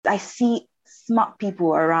I see smart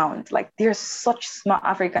people around. Like there's such smart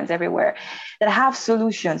Africans everywhere that have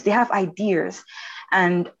solutions, they have ideas.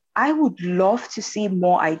 And I would love to see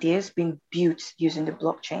more ideas being built using the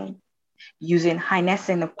blockchain, using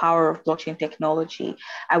harnessing the power of blockchain technology.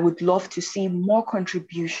 I would love to see more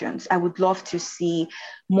contributions. I would love to see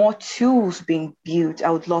more tools being built. I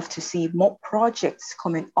would love to see more projects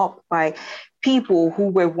coming up by people who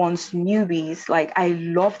were once newbies. Like I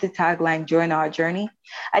love the tagline, join our journey.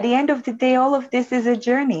 At the end of the day, all of this is a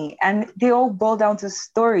journey and they all boil down to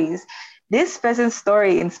stories. This person's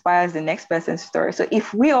story inspires the next person's story. So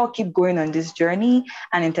if we all keep going on this journey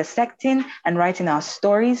and intersecting and writing our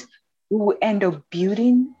stories, we will end up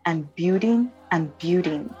building and building and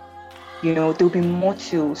building. There'll be more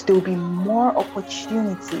tools, there'll be more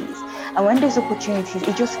opportunities. And when there's opportunities,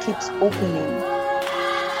 it just keeps opening.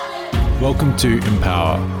 Welcome to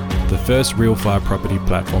Empower, the first real-fi property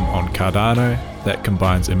platform on Cardano that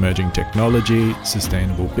combines emerging technology,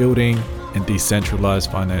 sustainable building, and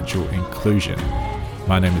decentralized financial inclusion.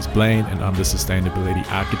 My name is Blaine, and I'm the sustainability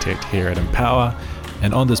architect here at Empower.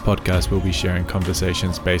 And on this podcast, we'll be sharing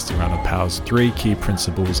conversations based around Empower's three key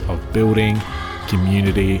principles of building,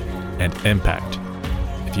 community, and impact.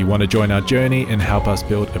 If you want to join our journey and help us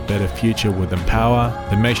build a better future with Empower,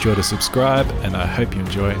 then make sure to subscribe, and I hope you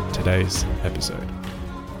enjoy today's episode.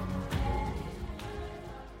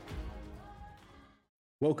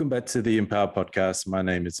 Welcome back to the Empower podcast. My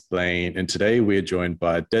name is Blaine, and today we're joined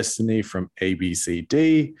by Destiny from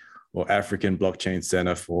ABCD, or African Blockchain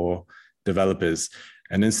Center for Developers,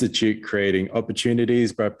 an institute creating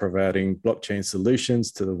opportunities by providing blockchain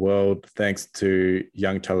solutions to the world thanks to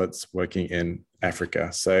young talents working in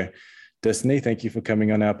Africa. So, Destiny, thank you for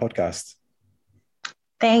coming on our podcast.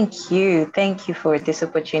 Thank you. Thank you for this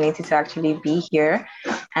opportunity to actually be here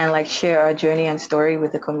and share our journey and story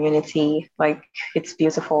with the community. It's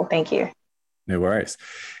beautiful. Thank you. No worries.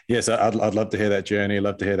 Yes, I'd love to hear that journey. I'd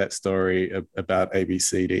love to hear that story about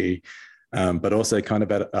ABCD. But also kind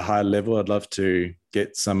of at a high level, I'd love to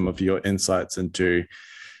get some of your insights into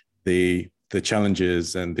the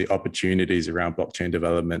challenges and the opportunities around blockchain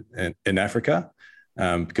development in Africa,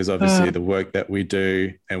 because obviously the work that we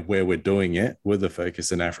do and where we're doing it with a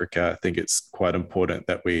focus in Africa, I think it's quite important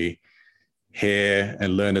that we hear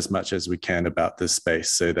and learn as much as we can about this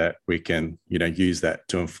space so that we can, use that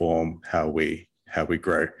to inform how we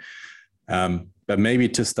grow. But maybe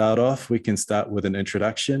to start off, we can start with an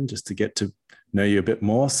introduction just to get to know you a bit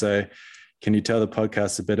more. So can you tell the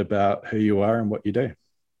podcast a bit about who you are and what you do?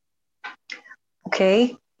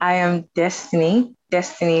 Okay, I am Destiny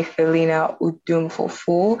Felina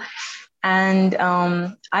Udumfofo, and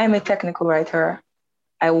I am a technical writer.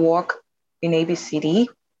 I work in ABCD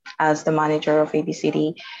as the manager of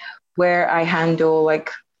ABCD, where I handle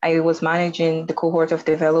I was managing the cohort of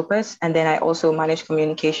developers, and then I also manage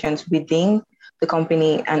communications within the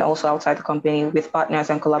company and also outside the company with partners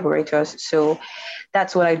and collaborators. So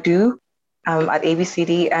that's what I do at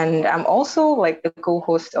ABCD. And I'm also the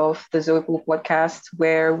co-host of the Zoe Pool podcast,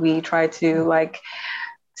 where we try to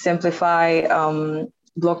simplify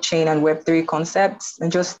blockchain and Web3 concepts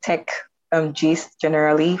and just tech gist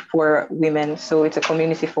generally for women. So it's a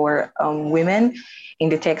community for women in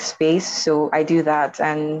the tech space. So I do that.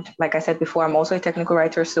 And like I said before, I'm also a technical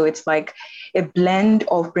writer. So it's a blend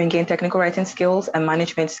of bringing technical writing skills and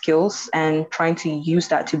management skills and trying to use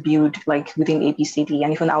that to build within ABCD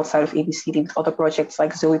and even outside of ABCD with other projects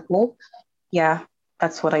like Zoe Pool. Yeah,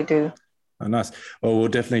 that's what I do. Oh, nice. Well, we'll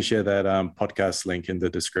definitely share that podcast link in the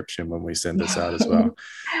description when we send this out as well.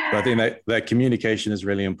 But I think that communication is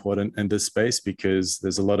really important in this space because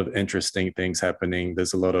there's a lot of interesting things happening.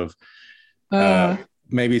 There's a lot of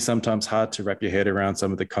maybe sometimes hard to wrap your head around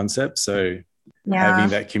some of the concepts. So having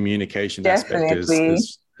that communication aspect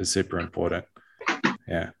is super important.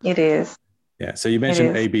 Yeah, it is. Yeah. So you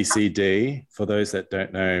mentioned ABCD. For those that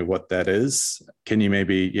don't know what that is, can you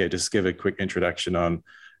maybe just give a quick introduction on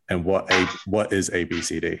and what is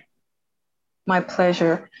ABCD? My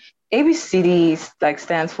pleasure. ABCD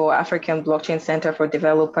stands for African Blockchain Center for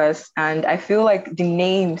Developers, and I feel the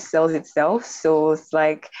name sells itself. So it's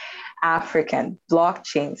African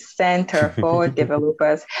Blockchain Center for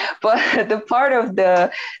Developers. But the part of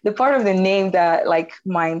the name that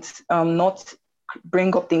might not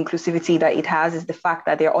bring up the inclusivity that it has is the fact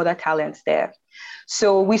that there are other talents there.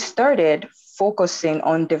 So we started focusing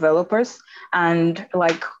on developers, and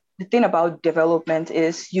the thing about development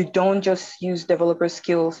is you don't just use developer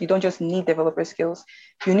skills. You don't just need developer skills.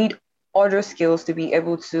 You need other skills to be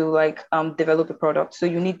able to like develop a product. So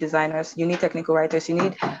you need designers, you need technical writers, you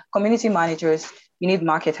need community managers, you need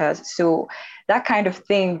marketers. So that kind of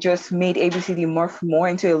thing just made ABCD morph more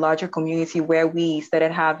into a larger community where we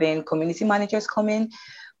started having community managers come in.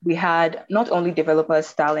 We had not only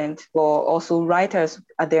developers, talent, but also writers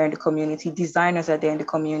are there in the community, designers are there in the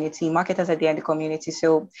community, marketers are there in the community.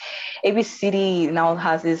 So ABCD now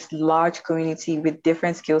has this large community with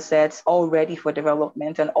different skill sets all ready for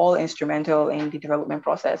development and all instrumental in the development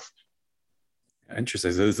process.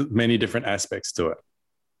 Interesting. So there's many different aspects to it.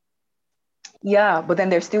 Yeah, but then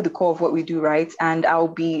there's still the core of what we do, right? And I'll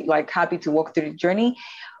be like happy to walk through the journey.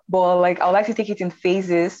 But like I would like to take it in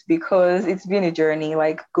phases because it's been a journey,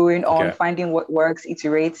 like going on, Okay. finding what works,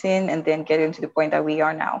 iterating, and then getting to the point that we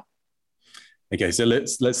are now. Okay. So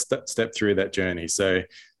let's step through that journey. So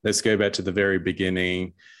let's go back to the very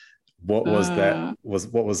beginning. What was that? Mm.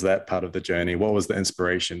 What was that part of the journey? What was the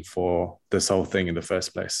inspiration for this whole thing in the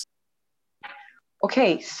first place?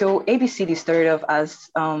 Okay, so ABCD started off as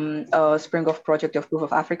a spring-off project of Proof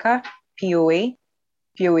of Africa, POA,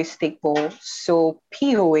 POA staple. So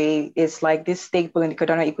POA is like this staple in the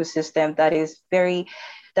Cardano ecosystem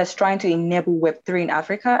that's trying to enable Web3 in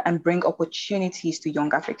Africa and bring opportunities to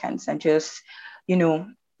young Africans and just, you know,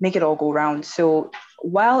 make it all go round. So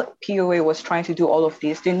while POA was trying to do all of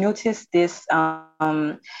this, they noticed this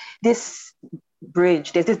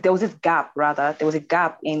bridge. There was this gap rather. There was a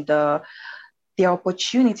gap in the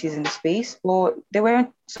opportunities in the space, but there weren't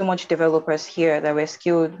so much developers here that were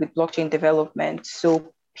skilled with blockchain development.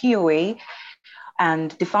 So POA and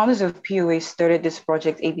the founders of POA started this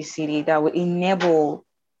project ABCD that would enable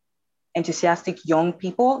enthusiastic young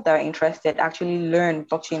people that are interested actually learn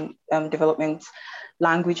blockchain development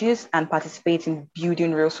languages and participate in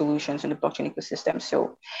building real solutions in the blockchain ecosystem.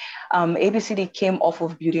 So ABCD came off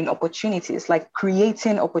of building opportunities, like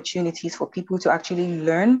creating opportunities for people to actually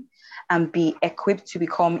learn and be equipped to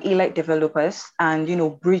become elite developers and, you know,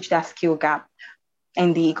 bridge that skill gap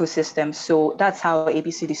in the ecosystem. So that's how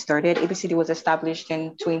ABCD started. ABCD was established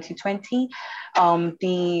in 2020.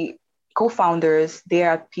 The co-founders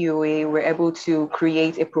there at POA were able to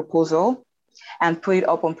create a proposal and put it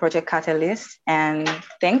up on Project Catalyst. And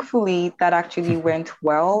thankfully, that actually went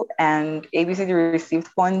well. And ABCD received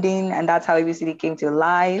funding, and that's how ABCD came to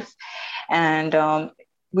life. And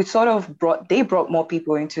they brought more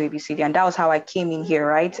people into ABCD, and that was how I came in here,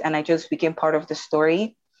 right? And I just became part of the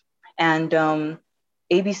story. And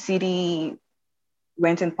ABCD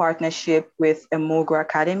went in partnership with Emogo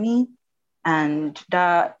Academy, and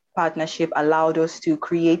that partnership allowed us to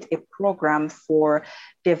create a program for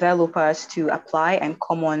developers to apply and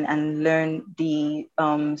come on and learn the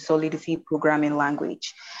Solidity programming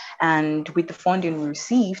language. And with the funding we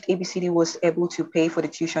received, ABCD was able to pay for the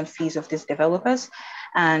tuition fees of these developers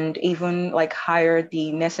and even like hire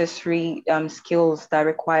the necessary skills that are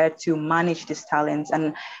required to manage these talents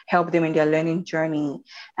and help them in their learning journey.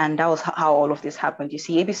 And that was how all of this happened. You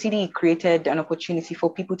see, ABCD created an opportunity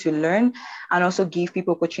for people to learn and also give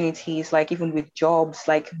people opportunities, like even with jobs,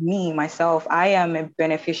 like me, myself, I am a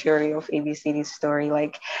beneficiary of ABCD's story.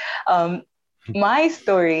 Like, my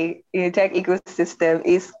story in the tech ecosystem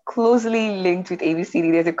is closely linked with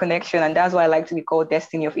ABCD. There's a connection, and that's why I like to be called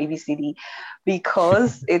Destiny of ABCD,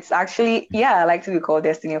 because it's actually, yeah, I like to be called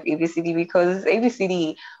Destiny of ABCD because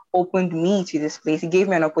ABCD opened me to this place. It gave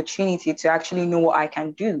me an opportunity to actually know what I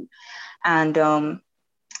can do. And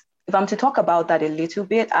if I'm to talk about that a little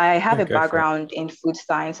bit, I have a background in food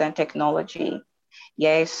science and technology.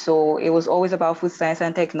 Yeah, so it was always about food science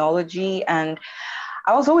and technology. And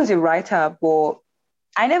I was always a writer, but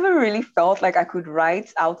I never really felt like I could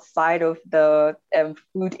write outside of the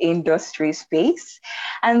food industry space.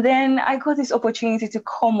 And then I got this opportunity to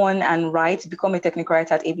come on and write, become a technical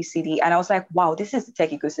writer at ABCD. And I was like, wow, this is the tech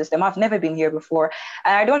ecosystem. I've never been here before.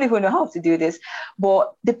 And I don't even know how to do this.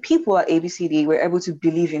 But the people at ABCD were able to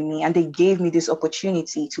believe in me and they gave me this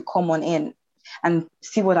opportunity to come on in and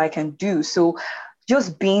see what I can do. So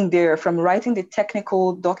just being there, from writing the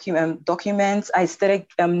technical documents, I started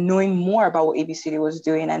knowing more about what ABCD was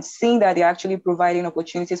doing and seeing that they're actually providing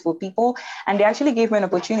opportunities for people. And they actually gave me an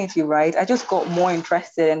opportunity, right? I just got more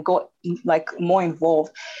interested and got like more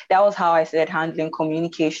involved. That was how I started handling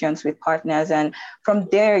communications with partners. And from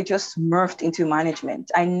there, it just morphed into management.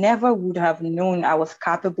 I never would have known I was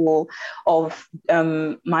capable of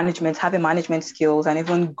management, having management skills and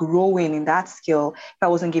even growing in that skill if I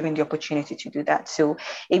wasn't given the opportunity to do that. So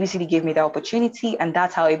ABCD gave me the opportunity, and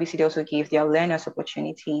that's how ABCD also gave their learners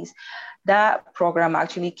opportunities. That program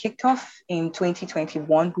actually kicked off in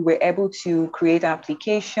 2021. We were able to create an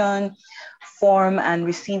application, form, and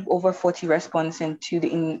receive over 40 responses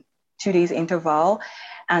 2 days interval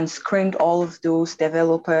and screened all of those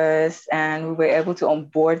developers. And we were able to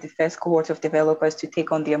onboard the first cohort of developers to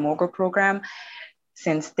take on the Emogo program.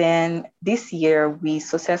 Since then, this year, we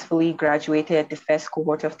successfully graduated the first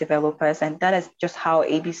cohort of developers, and that is just how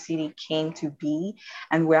ABCD came to be.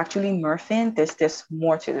 And we're actually morphing. There's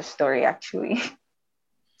more to the story, actually.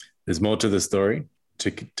 There's more to the story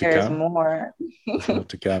to There's come. more. There's more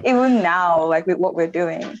to come. Even now, like with what we're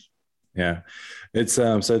doing. Yeah, it's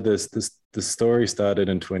so the story started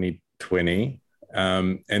in 2020,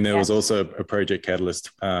 and there was also a Project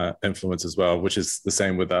Catalyst influence as well, which is the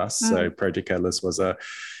same with us. So Project Catalyst was a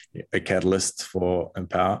catalyst for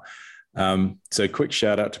Empower. So quick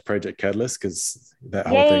shout out to Project Catalyst, because that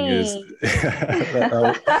whole thing is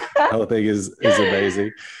that whole thing is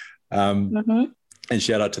amazing. And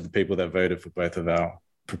shout out to the people that voted for both of our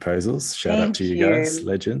proposals. Shout out to you guys,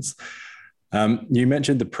 legends. You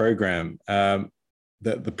mentioned the program,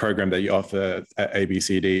 the program that you offer at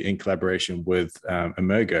ABCD in collaboration with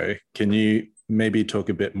Emogo. Can you maybe talk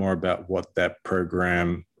a bit more about what that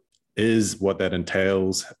program is, what that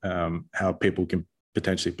entails, how people can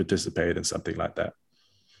potentially participate in something like that?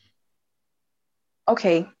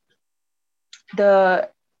 Okay. The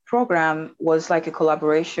program was like a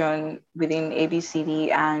collaboration within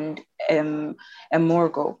ABCD and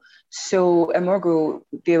Emogo. So Emogo,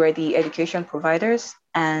 they were the education providers,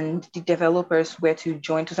 and the developers were to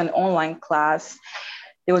join. It was an online class.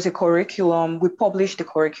 There was a curriculum. We published the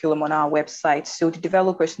curriculum on our website, so the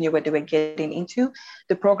developers knew what they were getting into.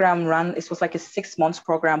 The program ran, it was like a 6 months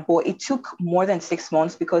program, but it took more than 6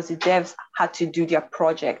 months because the devs had to do their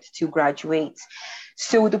project to graduate.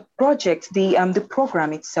 So the project, the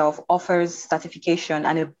program itself offers certification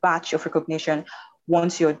and a badge of recognition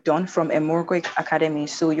once you're done from Emogo Academy.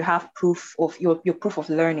 So you have proof of your proof of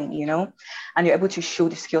learning, and you're able to show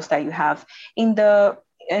the skills that you have. In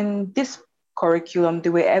this curriculum, they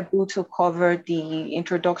were able to cover the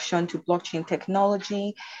introduction to blockchain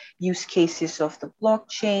technology, use cases of the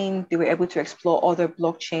blockchain. They were able to explore other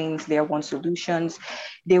blockchains, layer one solutions.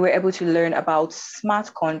 They were able to learn about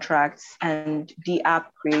smart contracts and the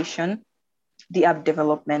app creation, the app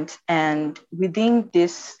development. And within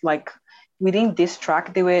this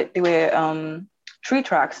track, there were 3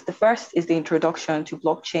 tracks. The first is the introduction to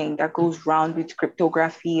blockchain that goes round with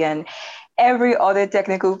cryptography and every other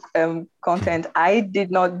technical content. I did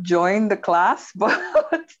not join the class, but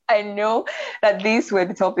I know that these were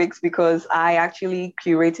the topics because I actually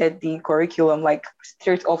curated the curriculum like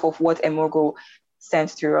straight off of what Emogo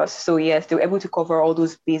sent to us. So yes, they were able to cover all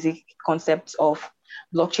those basic concepts of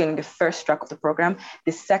blockchain in the first track of the program.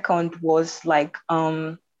 The second was like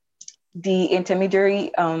the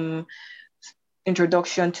intermediary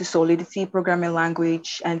introduction to Solidity programming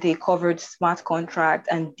language, and they covered smart contract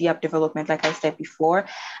and the app development, like I said before.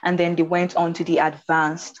 And then they went on to the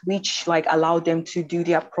advanced, which like allowed them to do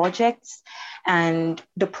their projects. And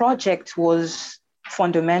the project was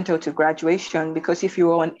fundamental to graduation, because if you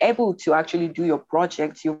were unable to actually do your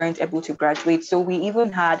project, you weren't able to graduate. So we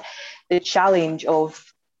even had the challenge of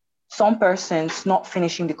some persons not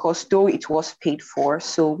finishing the course, though it was paid for.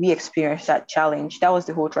 So we experienced that challenge. That was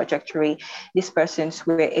the whole trajectory. These persons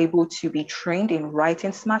were able to be trained in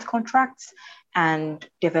writing smart contracts and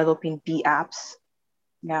developing the apps.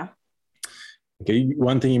 Yeah. Okay.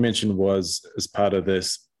 One thing you mentioned was, as part of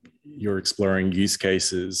this, you're exploring use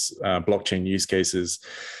cases, blockchain use cases.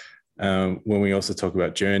 When we also talk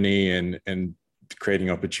about journey and creating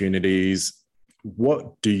opportunities,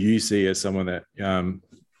 what do you see as someone that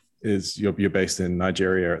you're based in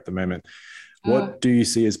Nigeria at the moment? What do you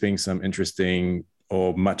see as being some interesting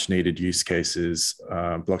or much needed use cases,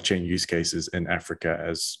 blockchain use cases in Africa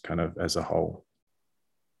as a whole?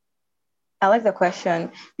 I like the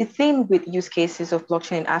question. The thing with use cases of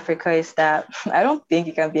blockchain in Africa is that I don't think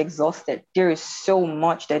it can be exhausted. There is so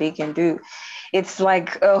much that it can do. It's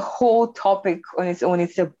like a whole topic on its own.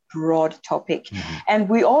 It's a broad topic. Mm-hmm. And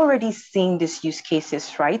we already seen these use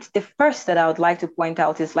cases, right? The first that I would like to point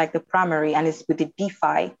out is like the primary, and it's with the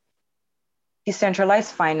DeFi.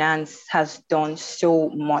 Decentralized finance has done so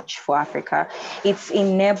much for Africa. It's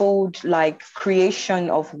enabled like creation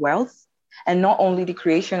of wealth. And not only the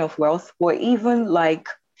creation of wealth, but even like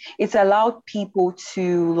it's allowed people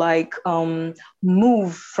to like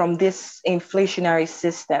move from this inflationary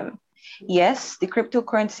system. Yes, the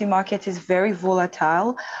cryptocurrency market is very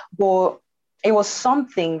volatile, but it was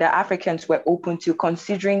something that Africans were open to,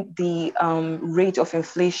 considering the rate of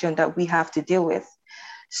inflation that we have to deal with.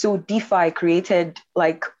 So DeFi created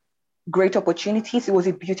like great opportunities. It was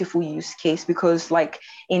a beautiful use case because like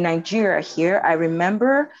in Nigeria here, I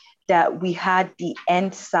remember that we had the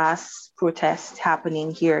End SARS protest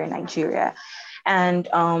happening here in Nigeria. And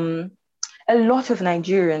a lot of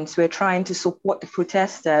Nigerians were trying to support the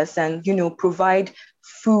protesters and, provide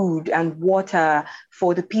food and water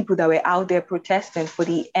for the people that were out there protesting for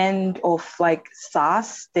the end of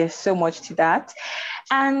SARS. There's so much to that.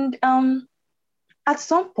 And at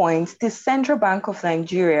some point, the Central Bank of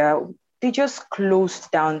Nigeria, they just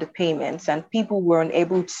closed down the payments and people were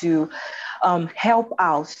unable to help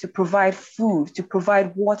out, to provide food, to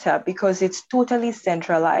provide water, because it's totally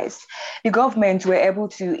centralized. The government were able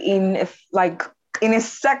to, in a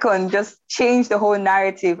second, just change the whole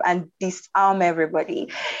narrative and disarm everybody.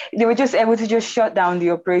 They were just able to just shut down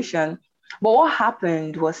the operation. But what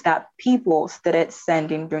happened was that people started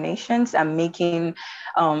sending donations and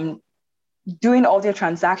doing all their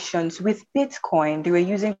transactions with Bitcoin. They were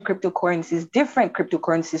using cryptocurrencies, different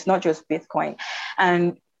cryptocurrencies, not just Bitcoin.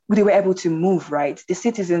 And they were able to move, right? The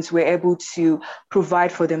citizens were able to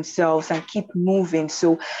provide for themselves and keep moving.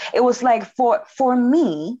 So it was like, for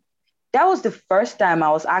me, that was the first time I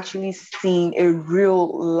was actually seeing a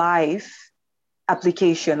real life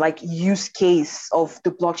application, like use case of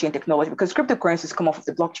the blockchain technology, because cryptocurrencies come off of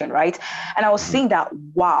the blockchain, right? And I was seeing that,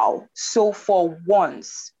 wow. So for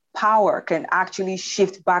once, power can actually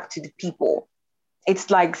shift back to the people. It's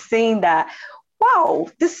like saying that, wow,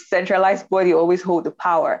 this centralized body always hold the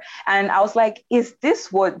power. And I was like, is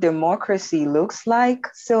this what democracy looks like?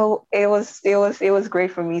 So it was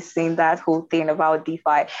great for me seeing that whole thing about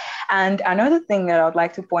DeFi. And another thing that I would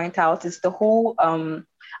like to point out is the whole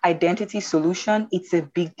identity solution. It's a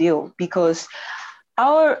big deal because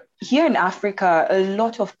here in Africa, a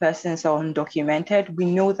lot of persons are undocumented. We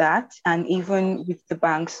know that. And even with the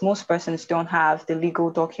banks, most persons don't have the legal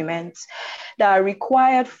documents that are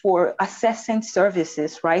required for accessing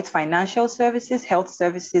services, right? Financial services, health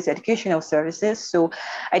services, educational services. So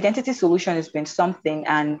identity solution has been something.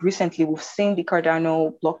 And recently we've seen the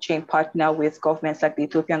Cardano blockchain partner with governments like the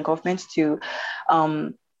Ethiopian government to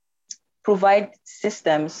provide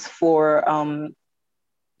systems for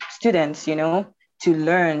students, to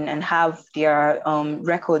learn and have their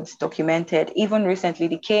records documented. Even recently,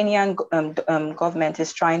 the Kenyan government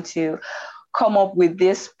is trying to come up with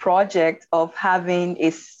this project of having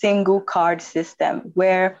a single card system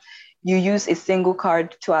where you use a single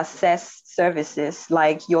card to access services.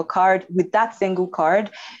 Like your card, with that single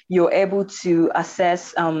card, you're able to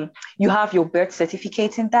access, you have your birth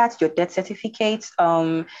certificate in that, your death certificate,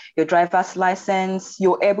 your driver's license,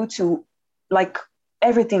 you're able to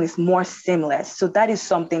everything is more seamless. So that is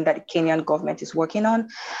something that the Kenyan government is working on.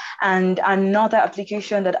 And another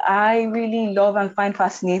application that I really love and find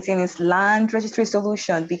fascinating is land registry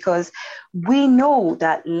solution, because we know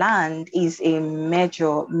that land is a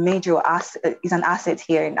major asset, is an asset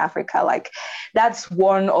here in Africa. That's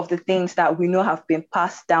one of the things that we know have been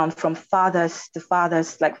passed down from fathers to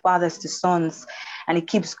fathers, fathers to sons, and it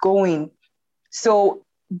keeps going. So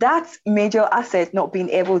that major asset not being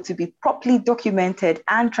able to be properly documented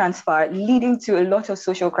and transferred, leading to a lot of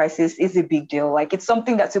social crisis, is a big deal. It's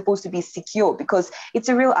something that's supposed to be secure because it's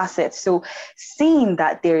a real asset. So seeing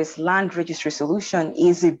that there is land registry solution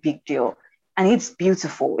is a big deal. And it's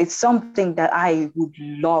beautiful. It's something that I would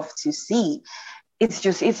love to see. It's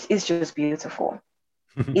just beautiful.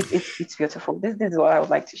 It's beautiful. This is what I would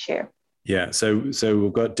like to share. Yeah, so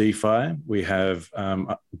we've got DeFi, we have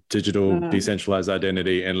digital decentralized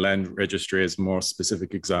identity, and land registry as a more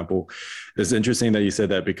specific example. It's interesting that you said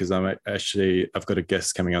that because I've got a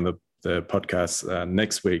guest coming on the podcast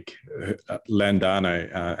next week,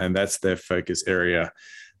 Landano, and that's their focus area.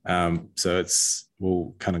 So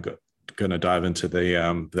we'll kind of going to dive into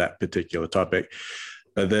that particular topic.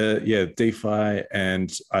 But DeFi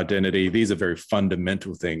and identity, these are very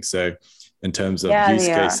fundamental things. So in terms of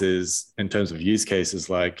use cases,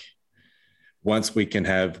 like once we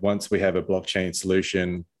have a blockchain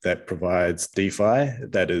solution that provides DeFi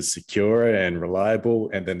that is secure and reliable,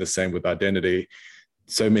 and then the same with identity,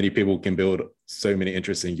 so many people can build so many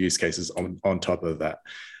interesting use cases on top of that.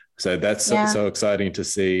 So that's so exciting to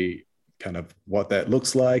see kind of what that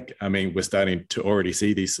looks like. I mean, we're starting to already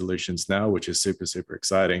see these solutions now, which is super, super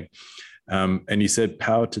exciting. And you said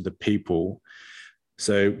power to the people.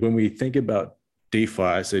 So when we think about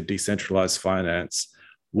DeFi, so decentralized finance,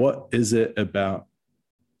 what is it about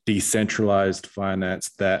decentralized finance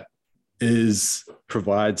that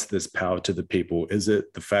provides this power to the people? Is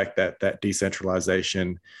it the fact that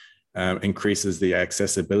decentralization increases the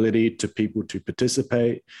accessibility to people to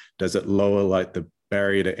participate? Does it lower the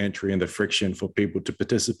barrier to entry and the friction for people to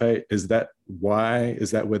participate? Is that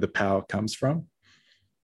where the power comes from?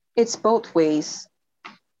 It's both ways.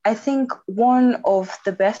 I think one of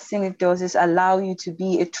the best thing it does is allow you to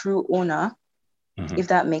be a true owner, Mm-hmm. if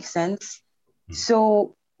that makes sense. Mm-hmm.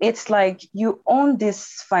 So it's like you own these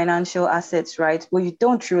financial assets, right? But you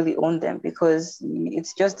don't truly own them because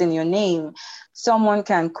it's just in your name. Someone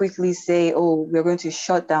can quickly say, oh, we're going to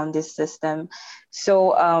shut down this system.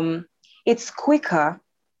 So it's quicker.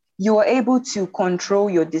 You are able to control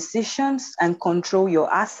your decisions and control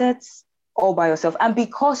your assets all by yourself. And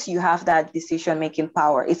because you have that decision making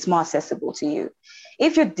power, it's more accessible to you.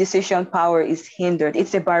 If your decision power is hindered,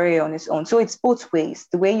 it's a barrier on its own. So it's both ways.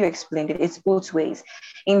 The way you explained it, it's both ways.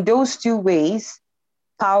 In those two ways,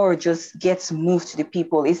 power just gets moved to the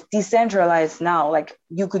people. It's decentralized now. Like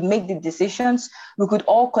you could make the decisions, we could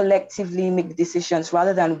all collectively make the decisions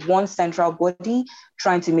rather than one central body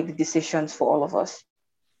trying to make the decisions for all of us.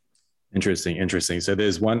 Interesting. So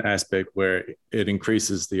there's one aspect where it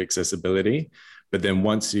increases the accessibility, but then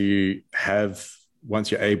once you're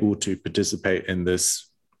able to participate in this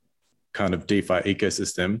kind of DeFi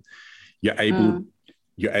ecosystem, you're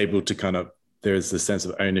able to kind of, there's a sense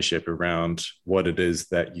of ownership around what it is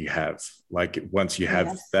that you have. Like once you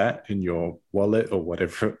have that in your wallet or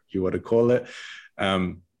whatever you want to call it,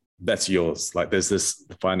 that's yours. Like there's this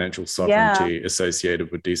financial sovereignty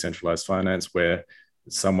associated with decentralized finance where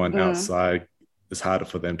someone outside, it's harder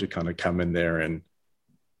for them to kind of come in there and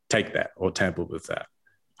take that or tamper with that.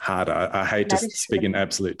 Harder. I hate to speak in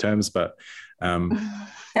absolute terms, but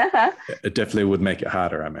it definitely would make it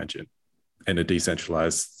harder, I imagine, in a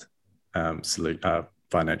decentralized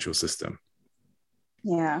financial system.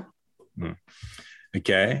 Yeah.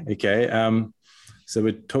 Okay. So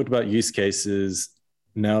we talked about use cases.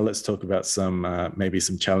 Now let's talk about maybe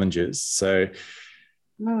some challenges. So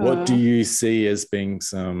what do you see as being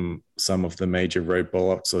some of the major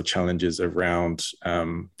roadblocks or challenges around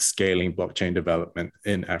scaling blockchain development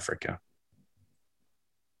in Africa?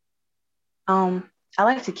 I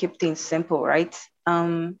like to keep things simple, right?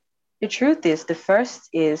 The truth is, the first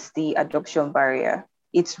is the adoption barrier.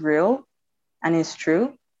 It's real and it's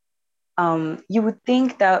true. You would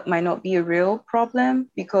think that might not be a real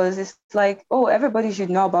problem because it's like, oh, everybody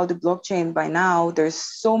should know about the blockchain by now. There's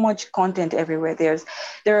so much content everywhere. There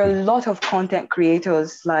are a lot of content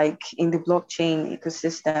creators like in the blockchain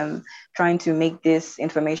ecosystem trying to make this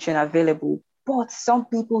information available. But some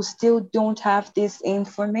people still don't have this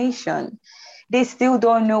information. They still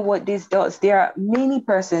don't know what this does. There are many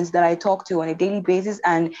persons that I talk to on a daily basis.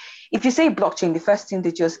 And if you say blockchain, the first thing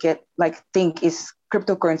they just think is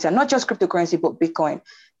cryptocurrency, and not just cryptocurrency, but Bitcoin.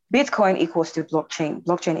 Bitcoin equals to blockchain,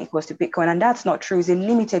 blockchain equals to Bitcoin. And that's not true. It's a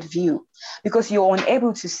limited view because you're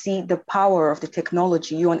unable to see the power of the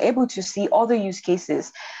technology. You're unable to see other use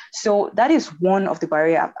cases. So that is one of the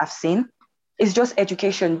barriers I've seen. It's just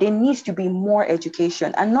education. There needs to be more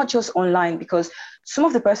education and not just online because some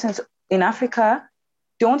of the persons in Africa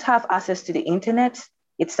don't have access to the internet.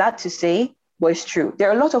 It's sad to say, but it's true. There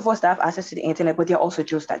are a lot of us that have access to the internet, but there are also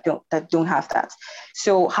those that don't have that.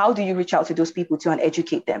 So how do you reach out to those people to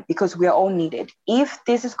educate them? Because we are all needed. If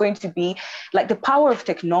this is going to be like the power of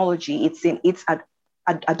technology, it's in its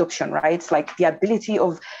adoption, right? It's like the ability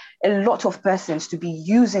of a lot of persons to be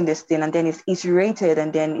using this thing, and then it's iterated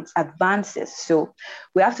and then it advances. So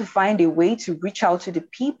we have to find a way to reach out to the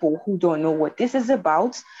people who don't know what this is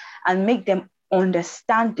about and make them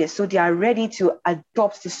understand this so they are ready to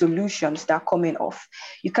adopt the solutions that are coming off.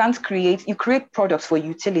 You create products for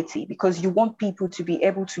utility because you want people to be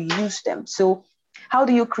able to use them. So how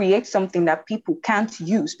do you create something that people can't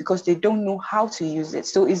use because they don't know how to use it?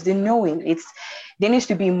 So it's the knowing. There needs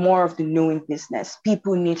to be more of the knowing business.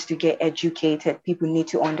 People need to get educated. People need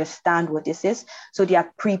to understand what this is. So they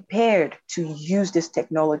are prepared to use this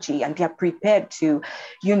technology and they are prepared to,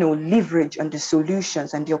 leverage on the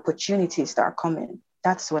solutions and the opportunities that are coming.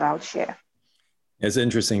 That's what I would share. It's an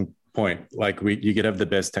interesting point. Like you could have the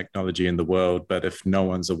best technology in the world, but if no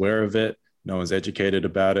one's aware of it, no one's educated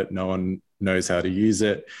about it, no one knows how to use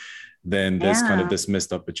it, then there's kind of this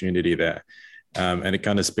missed opportunity there. And it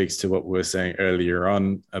kind of speaks to what we were saying earlier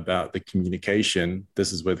on about the communication.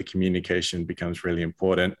 This is where the communication becomes really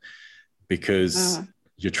important because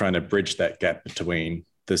you're trying to bridge that gap between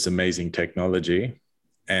this amazing technology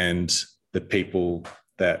and the people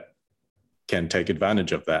that can take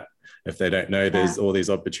advantage of that. If they don't know there's all these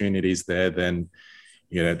opportunities there, then,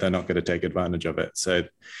 they're not going to take advantage of it. So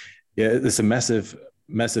yeah, it's a massive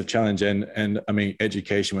challenge. And I mean,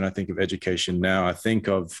 education, when I think of education now, I think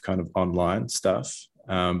of kind of online stuff.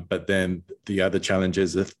 But then the other challenge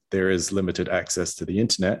is if there is limited access to the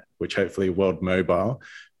internet, which hopefully World Mobile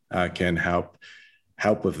can help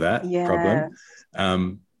with that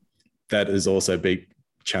problem. That is also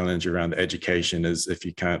challenge around education is if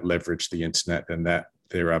you can't leverage the internet, then that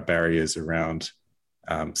there are barriers around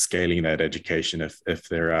scaling that education if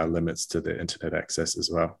there are limits to the internet access as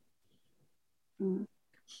well.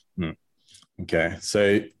 Okay,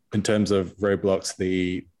 so in terms of roadblocks,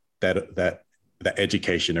 that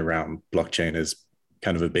education around blockchain is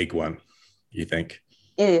kind of a big one, you think?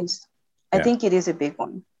 It is. I think it is a big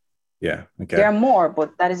one. Yeah. Okay. There are more,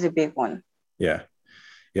 but that is a big one. Yeah.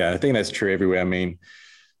 Yeah. I think that's true everywhere. I mean,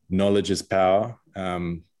 knowledge is power.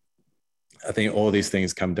 I think all these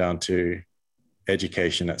things come down to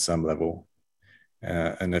education at some level.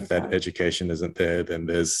 And if that education isn't there, then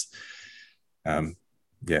there's,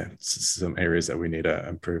 some areas that we need to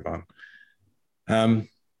improve on.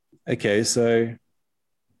 Okay. So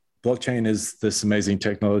blockchain is this amazing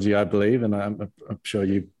technology, I believe, and I'm sure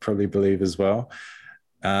you probably believe as well.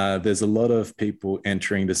 There's a lot of people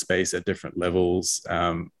entering the space at different levels,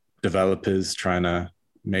 developers trying to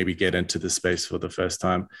maybe get into the space for the first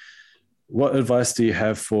time. What advice do you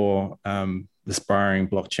have for aspiring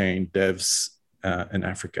blockchain devs in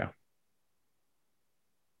Africa?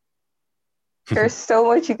 There's so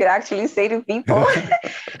much you could actually say to people.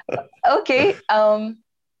 Okay.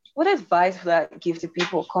 What advice would I give to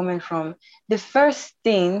people coming from the first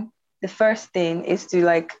thing is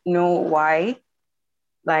to know why,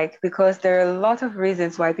 because there are a lot of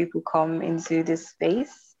reasons why people come into this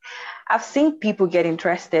space. I've seen people get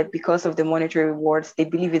interested because of the monetary rewards. They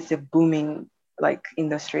believe it's a booming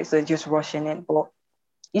industry, so they're just rushing in. But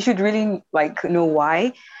you should really know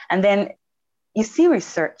why. And then you see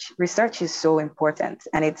research. Research is so important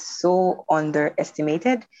and it's so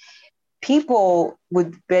underestimated. People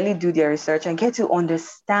would barely do their research and get to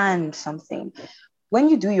understand something. When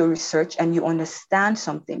you do your research and you understand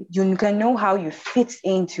something, you can know how you fit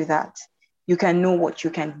into that. You can know what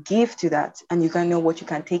you can give to that, and you can know what you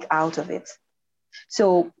can take out of it.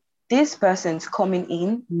 So these persons coming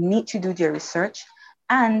in need to do their research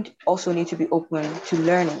and also need to be open to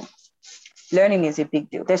learning. Learning is a big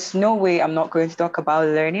deal. There's no way I'm not going to talk about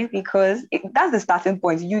learning because that's the starting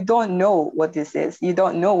point. You don't know what this is. You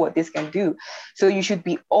don't know what this can do. So you should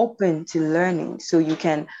be open to learning so you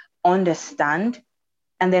can understand.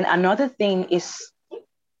 And then another thing is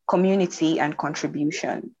community and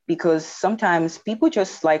contribution, because sometimes people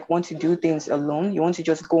just want to do things alone. You want to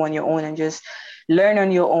just go on your own and just learn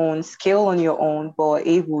on your own, scale on your own, but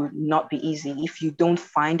it will not be easy if you don't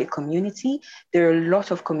find a community. There are a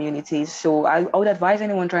lot of communities. So I would advise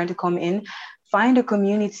anyone trying to come in, find a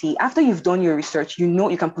community. After you've done your research,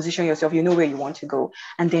 you can position yourself, you know where you want to go.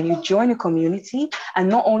 And then you join a community, and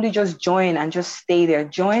not only just join and just stay there,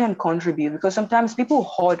 join and contribute, because sometimes people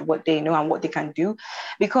hoard what they know and what they can do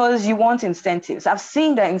because you want incentives. I've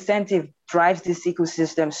seen that incentive drives this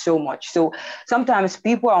ecosystem so much. So sometimes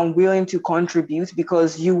people are unwilling to contribute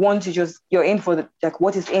because you want to you're in for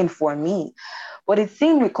what is in for me. But the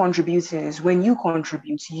thing with contributing is when you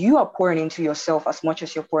contribute, you are pouring into yourself as much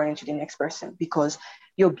as you're pouring into the next person, because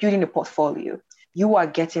you're building a portfolio. You are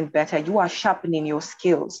getting better. You are sharpening your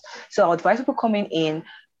skills. So I advise people coming in,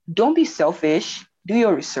 don't be selfish, do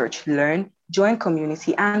your research, learn, join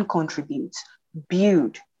community and contribute,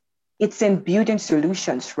 build. It's in building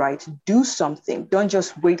solutions, right? Do something. Don't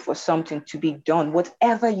just wait for something to be done.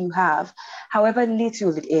 Whatever you have, however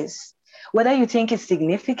little it is, whether you think it's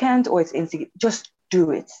significant or it's insignificant, just do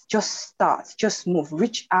it. Just start, just move,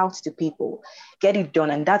 reach out to people, get it done.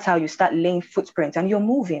 And that's how you start laying footprints, and you're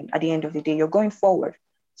moving at the end of the day, you're going forward.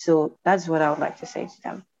 So that's what I would like to say to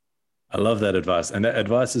them. I love that advice. And that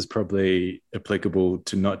advice is probably applicable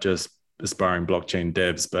to not just aspiring blockchain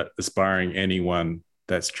devs, but aspiring anyone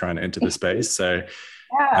that's trying to enter the space. So,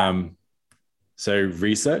 so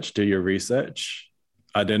do your research,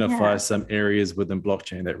 identify some areas within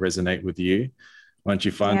blockchain that resonate with you. Once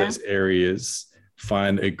you find those areas,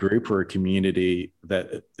 find a group or a community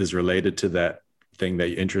that is related to that thing that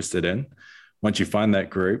you're interested in. Once you find that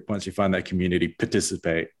group, once you find that community,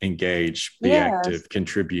 participate, engage, be active,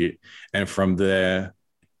 contribute. And from there,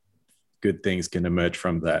 good things can emerge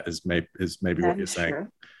from that is maybe what you're saying. True.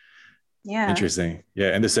 Yeah. Interesting. Yeah.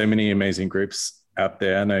 And there's so many amazing groups out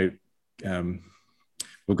there. I know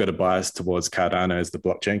we've got a bias towards Cardano as the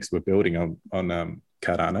blockchain because we're building on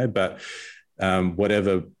Cardano, but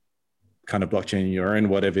whatever kind of blockchain you're in,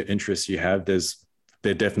 whatever interests you have,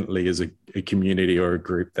 there definitely is a community or a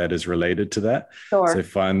group that is related to that. Sure. So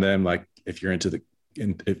find them. Like if you're into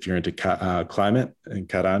climate and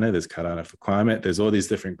Cardano, there's Cardano for climate. There's all these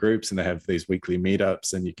different groups and they have these weekly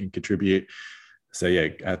meetups and you can contribute. So yeah,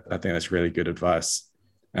 I think that's really good advice.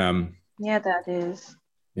 Yeah, that is.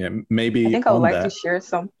 Yeah, maybe I think I would like to share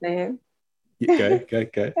something. Go.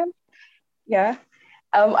 Yeah.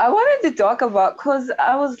 I wanted to talk about, because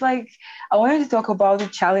I was like, I wanted to talk about the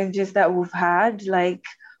challenges that we've had, like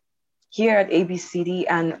here at ABCD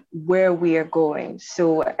and where we are going.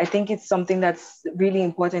 So I think it's something that's really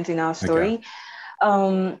important in our Okay. story.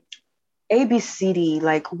 Um, ABCD,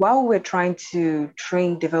 like while we're trying to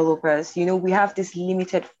train developers, we have this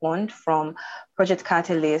limited fund from Project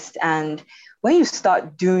Catalyst. And when you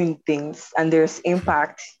start doing things and there's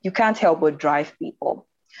impact, you can't help but drive people.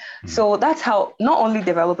 Mm. So that's how not only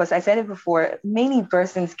developers, I said it before, many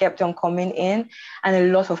persons kept on coming in and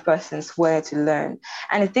a lot of persons were to learn.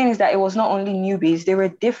 And the thing is that it was not only newbies, they were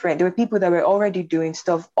different. There were people that were already doing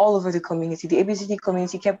stuff all over the community. The ABCD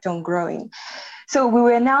community kept on growing. So we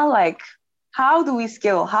were now like, how do we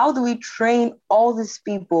scale? How do we train all these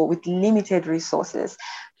people with limited resources?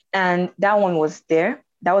 And that one was there.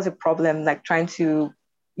 That was a problem, like trying to,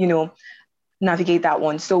 you know, navigate that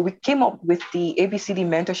one. So we came up with the ABCD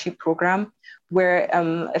mentorship program where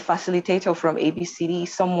a facilitator from ABCD,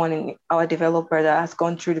 someone in our developer that has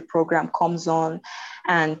gone through the program comes on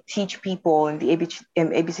and teach people in the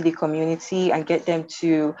ABCD community and get them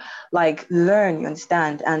to like learn, you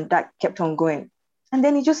understand? And that kept on going. And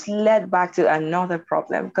then it just led back to another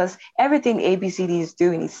problem because everything ABCD is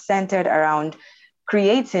doing is centered around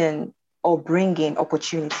creating or bringing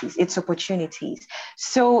opportunities. It's opportunities.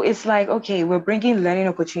 So it's like, okay, we're bringing learning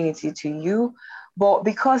opportunity to you, but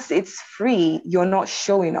because it's free, you're not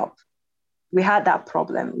showing up. We had that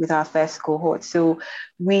problem with our first cohort. So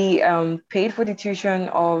we paid for the tuition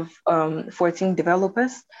of 14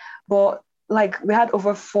 developers, but like we had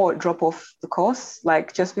over four drop off the course,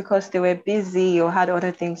 like just because they were busy or had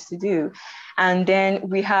other things to do. And then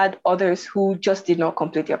we had others who just did not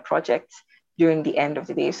complete their project during the end of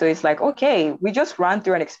the day. So it's like, okay, we just ran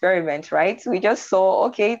through an experiment, right? We just saw,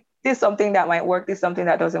 okay, this is something that might work, this is something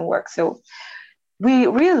that doesn't work. So we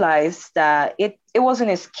realized that it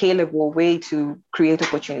wasn't a scalable way to create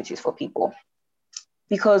opportunities for people.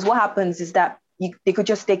 Because what happens is that they could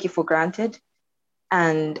just take it for granted.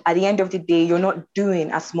 And at the end of the day, you're not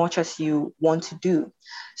doing as much as you want to do.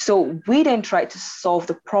 So we then tried to solve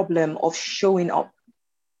the problem of showing up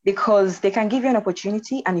because they can give you an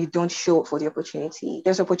opportunity and you don't show up for the opportunity.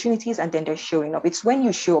 There's opportunities and then there's showing up. It's when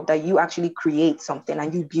you show up that you actually create something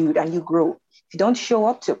and you build and you grow. If you don't show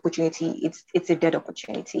up to opportunity, it's a dead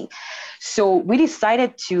opportunity. So we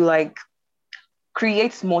decided to like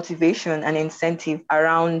create motivation and incentive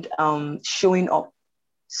around showing up.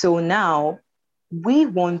 So now we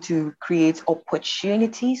want to create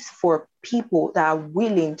opportunities for people that are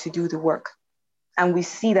willing to do the work and we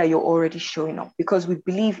see that you're already showing up because we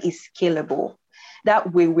believe it's scalable.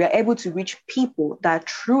 That way, we're able to reach people that are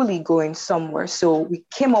truly going somewhere. So we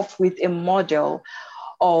came up with a model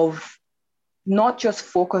of not just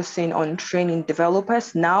focusing on training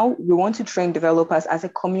developers. Now we want to train developers as a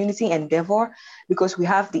community endeavor because we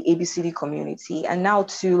have the ABCD community. And now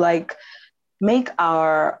to like make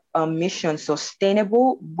our mission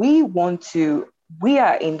sustainable, we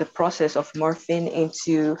are in the process of morphing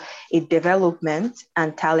into a development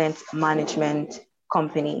and talent management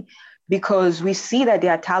company because we see that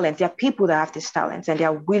there are people that have this talent and they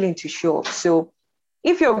are willing to show up. So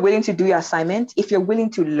if you're willing to do your assignment, if you're willing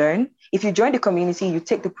to learn, if you join the community, you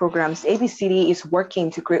take the programs, ABCD is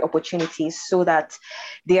working to create opportunities so that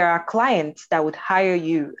there are clients that would hire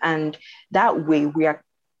you. And that way we are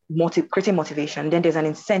creating motivation. Then there's an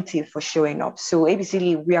incentive for showing up. So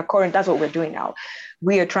ABCD, that's what we're doing now.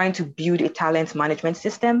 We are trying to build a talent management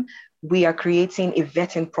system. We are creating a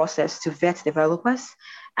vetting process to vet developers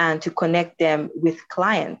and to connect them with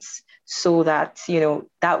clients so that,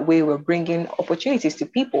 that way we're bringing opportunities to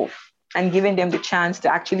people and giving them the chance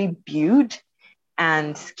to actually build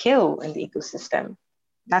and scale in the ecosystem.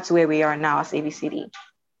 That's where we are now as ABCD.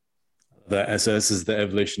 So this is the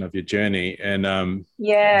evolution of your journey, and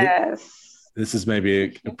yes, this is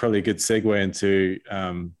maybe probably a good segue into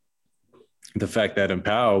the fact that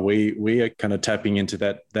Empower, we are kind of tapping into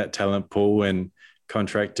that talent pool and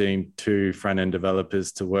contracting to front end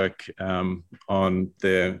developers to work on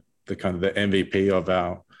the kind of the MVP of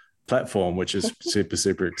our platform, which is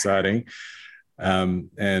super exciting.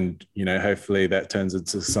 And hopefully that turns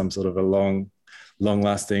into some sort of a long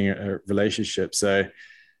lasting relationship. So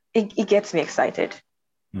it gets me excited.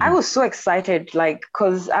 I was so excited, like,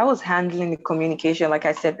 because I was handling the communication, like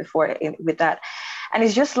I said before, with that. And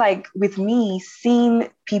it's just like with me seeing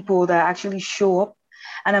people that actually show up,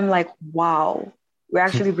 and I'm like, wow, we're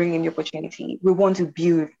actually bringing the opportunity. We want to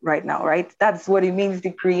build right now, right? That's what it means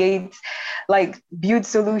to create, like, build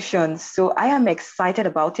solutions. So I am excited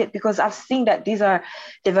about it because I've seen that these are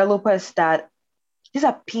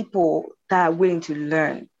people that are willing to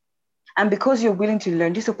learn. And because you're willing to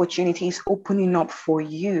learn, this opportunity is opening up for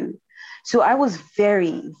you. So I was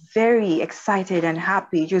very, very excited and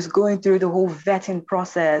happy just going through the whole vetting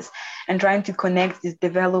process and trying to connect these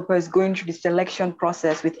developers, going through the selection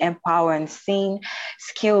process with Empower and seeing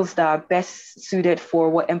skills that are best suited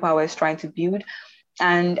for what Empower is trying to build.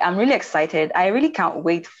 And I'm really excited. I really can't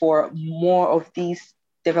wait for more of these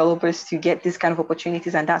developers to get these kind of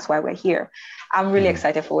opportunities. And that's why we're here. I'm really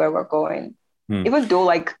excited for where we're going. Even though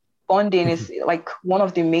like funding is like one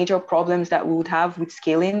of the major problems that we would have with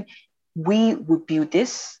scaling, we would build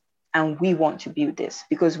this and we want to build this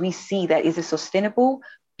because we see that it's a sustainable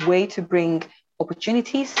way to bring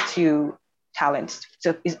opportunities to talent.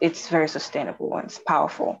 So it's very sustainable and it's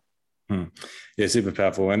powerful. Yeah, super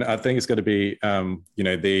powerful. And I think it's got to be,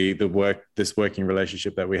 this working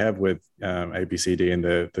relationship that we have with ABCD and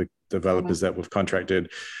the developers that we've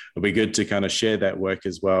contracted. It'll be good to kind of share that work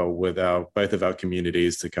as well with both of our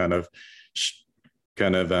communities to kind of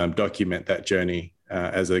document that journey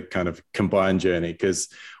as a kind of combined journey, because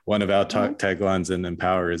one of our taglines in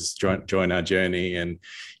Empower is join our journey, and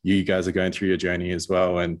you guys are going through your journey as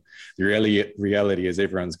well. And the reality is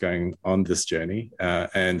everyone's going on this journey,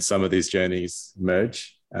 and some of these journeys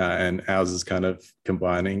merge, and ours is kind of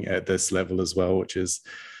combining at this level as well, which is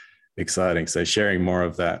exciting. So sharing more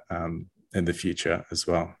of that in the future as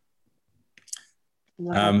well.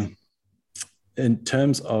 In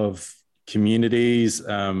terms of communities,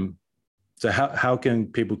 so how can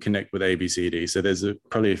people connect with ABCD? So there's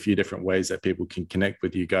probably a few different ways that people can connect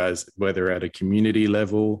with you guys, whether at a community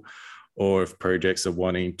level or if projects are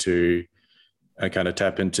wanting to kind of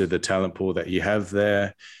tap into the talent pool that you have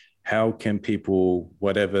there. How can people,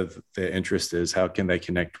 whatever their interest is, how can they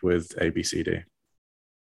connect with ABCD?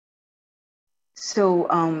 So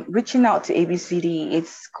reaching out to ABCD,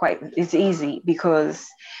 it's easy because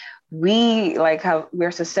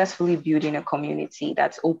we're successfully building a community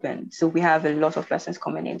that's open. So we have a lot of persons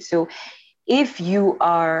coming in. So if you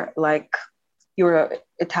are like, you're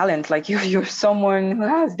a talent, like you're someone who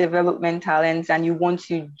has development talents and you want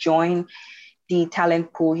to join the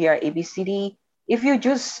talent pool here at ABCD, if you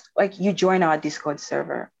just you join our Discord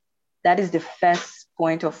server, that is the first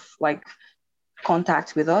point of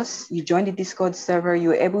contact with us. You join the Discord server,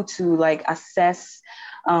 you're able to access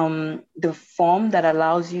the form that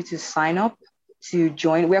allows you to sign up to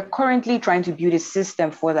join. We're currently trying to build a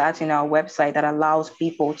system for that in our website that allows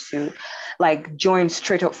people to join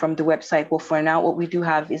straight up from the website. But for now, what we do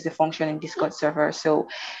have is the function in Discord server. So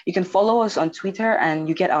you can follow us on Twitter and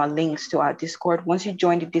you get our links to our Discord. Once you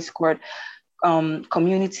join the Discord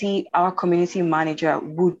community, our community manager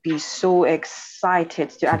would be so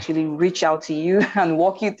excited to actually reach out to you and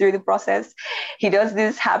walk you through the process. He does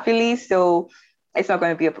this happily, so it's not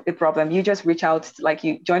going to be a problem. You just reach out,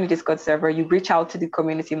 you join the Discord server, you reach out to the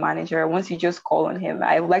community manager. Once you just call on him,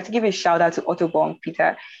 I would like to give a shout out to Otobong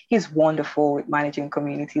Peter. He's wonderful with managing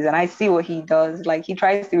communities and I see what he does. He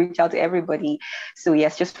tries to reach out to everybody. So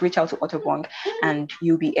yes, just reach out to Otobong and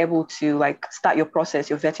you'll be able to start your process,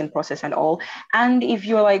 your vetting process and all. And if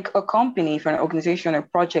you're a company, for an organization or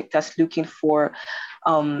project that's looking for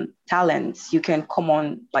talents, you can come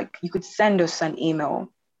on, you could send us an email.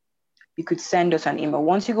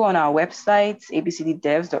 Once you go on our website,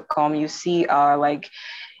 abcddevs.com, you see our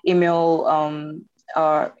email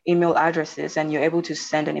addresses and you're able to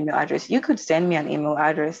send an email address. You could send me an email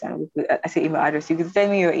address and I say email address. You could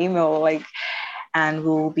send me your email and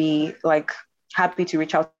we'll be happy to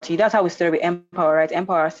reach out to you. That's how we started with Empower, right?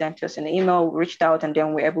 Empower sent us an email, reached out, and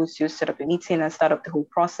then we're able to set up a meeting and start up the whole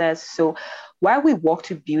process. So while we work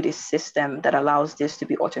to build a system that allows this to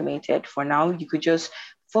be automated, for now, you could just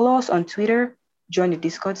follow us on Twitter, join the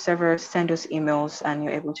Discord server, send us emails, and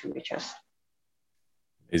you're able to reach us.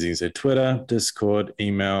 Amazing. So Twitter, Discord,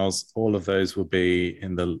 emails, all of those will be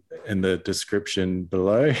in the description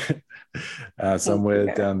below,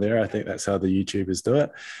 somewhere down there. I think that's how the YouTubers do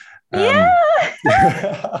it. Yeah.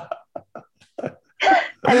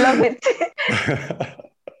 I love it.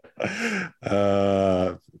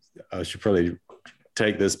 I should probably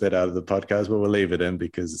take this bit out of the podcast, but we'll leave it in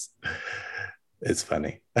because it's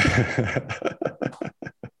funny.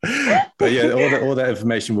 But yeah, all that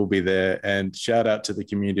information will be there. And shout out to the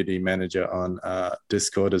community manager on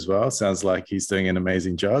Discord as well. Sounds like he's doing an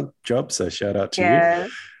amazing job. So shout out to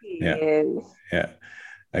you. Yeah.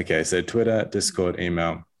 Okay. So Twitter, Discord,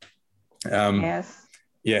 email. Yes.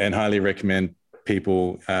 Yeah, and highly recommend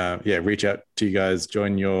people reach out to you guys,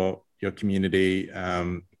 join your community,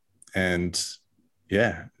 and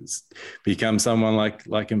become someone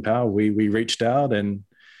like Empower. We reached out and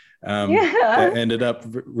that ended up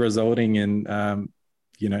resulting in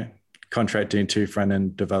contracting to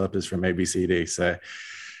front-end developers from ABCD. So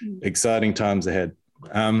exciting times ahead.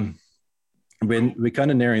 When we're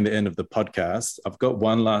kind of nearing the end of the podcast, I've got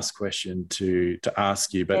one last question to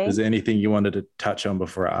ask you, but is there anything you wanted to touch on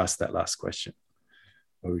before I ask that last question?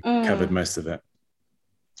 Or we covered most of it.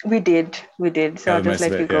 We did. So I'll just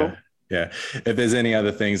let you go. Yeah. If there's any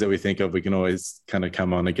other things that we think of, we can always kind of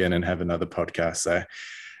come on again and have another podcast. So,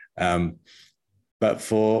 but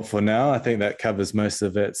for now, I think that covers most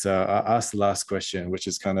of it. So I'll ask the last question, which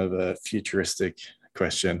is kind of a futuristic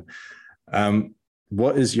question.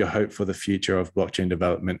 What is your hope for the future of blockchain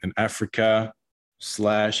development in Africa /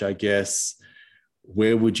 I guess,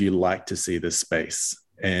 where would you like to see this space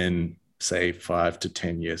in, say, 5 to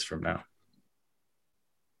 10 years from now?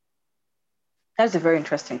 That's a very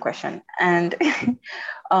interesting question. And it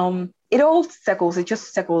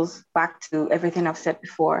just circles back to everything I've said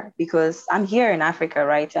before, because I'm here in Africa,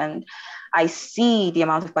 right? And I see the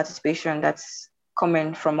amount of participation that's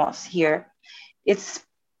coming from us here. It's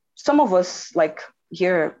some of us like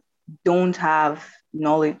here don't have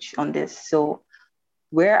knowledge on this. So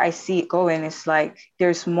where I see it going is like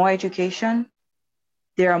there's more education.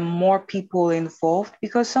 There are more people involved,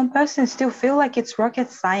 because some persons still feel like it's rocket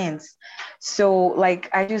science. So like,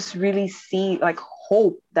 I just really see like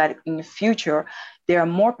hope that in the future, there are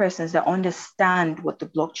more persons that understand what the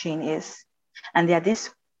blockchain is. And there are these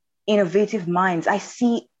innovative minds. I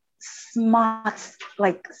see smart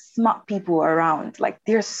people around. Like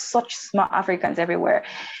there's such smart Africans everywhere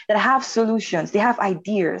that have solutions. They have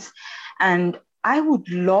ideas. And I would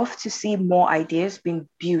love to see more ideas being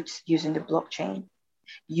built using the blockchain,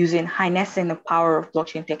 harnessing the power of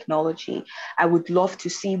blockchain technology. I would love to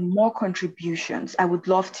see more contributions. I would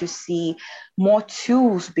love to see more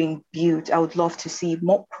tools being built. I would love to see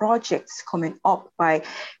more projects coming up by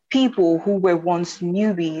people who were once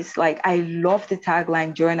newbies. Like, I love the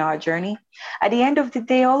tagline, join our journey. At the end of the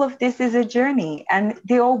day, all of this is a journey, and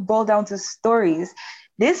they all boil down to stories.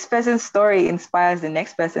 This person's story inspires the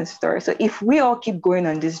next person's story. So if we all keep going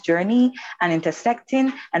on this journey and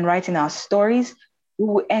intersecting and writing our stories, we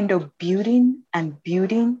will end up building and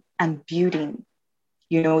building and building.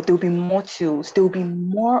 You know, there'll be more tools, there'll be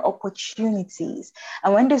more opportunities.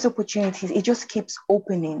 And when there's opportunities, it just keeps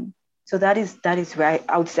opening. So that is where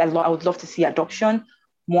I would say I would love to see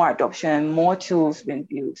more tools being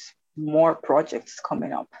built, more projects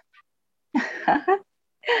coming up.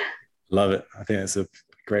 Love it. I think that's a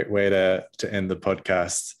great way to end the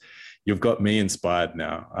podcast. You've got me inspired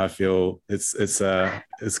now. I feel it's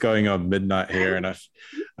going on midnight here, and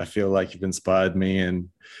I feel like you've inspired me, and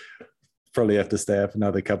probably have to stay up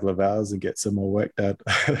another couple of hours and get some more work done.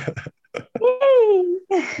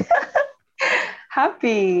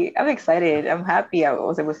 Happy. I'm excited. I'm happy I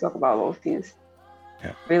was able to talk about all of this.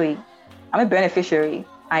 Yeah. Really, I'm a beneficiary.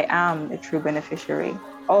 I am a true beneficiary.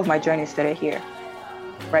 All of my journey started here,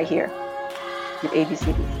 right here, with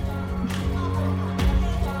ABCD.